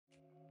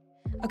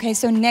Okay,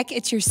 so Nick,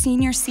 it's your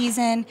senior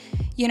season.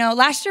 You know,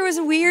 last year was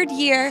a weird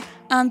year.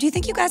 Do you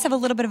think you guys have a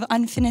little bit of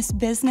unfinished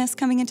business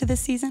coming into this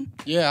season?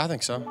 Yeah, I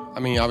think so. I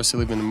mean,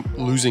 obviously,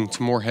 losing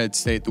to Morehead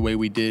State the way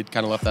we did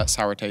kind of left that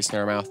sour taste in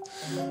our mouth.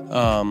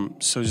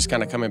 So just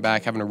kind of coming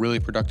back, having a really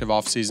productive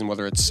offseason,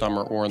 whether it's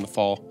summer or in the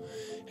fall,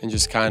 and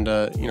just kind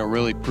of,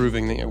 really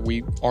proving that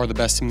we are the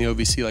best team in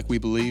the OVC like we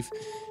believe,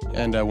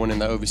 and winning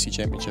the OVC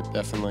championship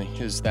definitely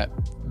is that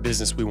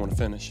business we want to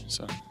finish.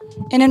 So.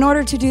 And in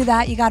order to do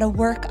that, you got to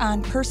work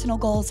on personal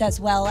goals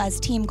as well as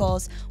team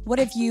goals. What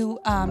have you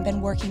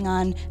been working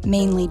on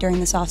mainly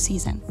during this off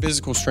season?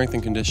 Physical strength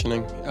and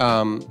conditioning.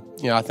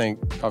 I think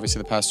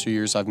obviously the past 2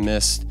 years I've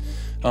missed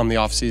the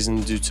off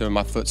season due to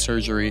my foot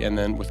surgery and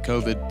then with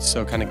COVID.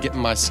 So kind of getting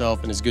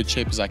myself in as good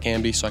shape as I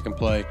can be so I can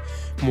play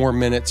more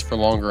minutes for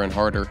longer and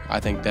harder,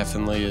 I think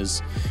definitely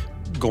is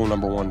goal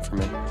number one for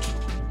me.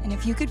 And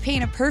if you could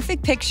paint a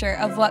perfect picture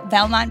of what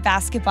Belmont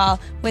basketball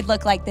would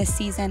look like this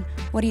season,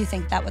 what do you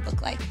think that would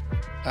look like?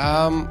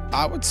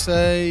 I would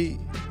say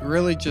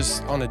really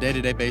just on a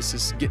day-to-day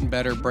basis, getting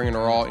better, bringing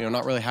our all,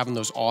 not really having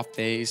those off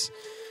days,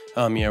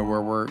 where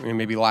we're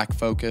maybe lack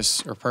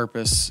focus or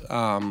purpose.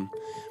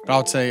 But I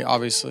would say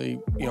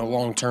obviously,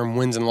 long-term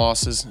wins and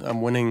losses,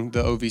 winning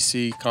the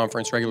OVC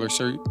conference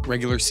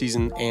regular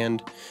season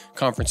and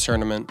conference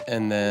tournament,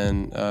 and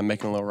then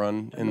making a little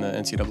run in the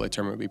NCAA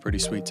tournament would be pretty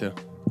sweet too.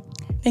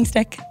 Thanks,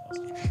 Nick.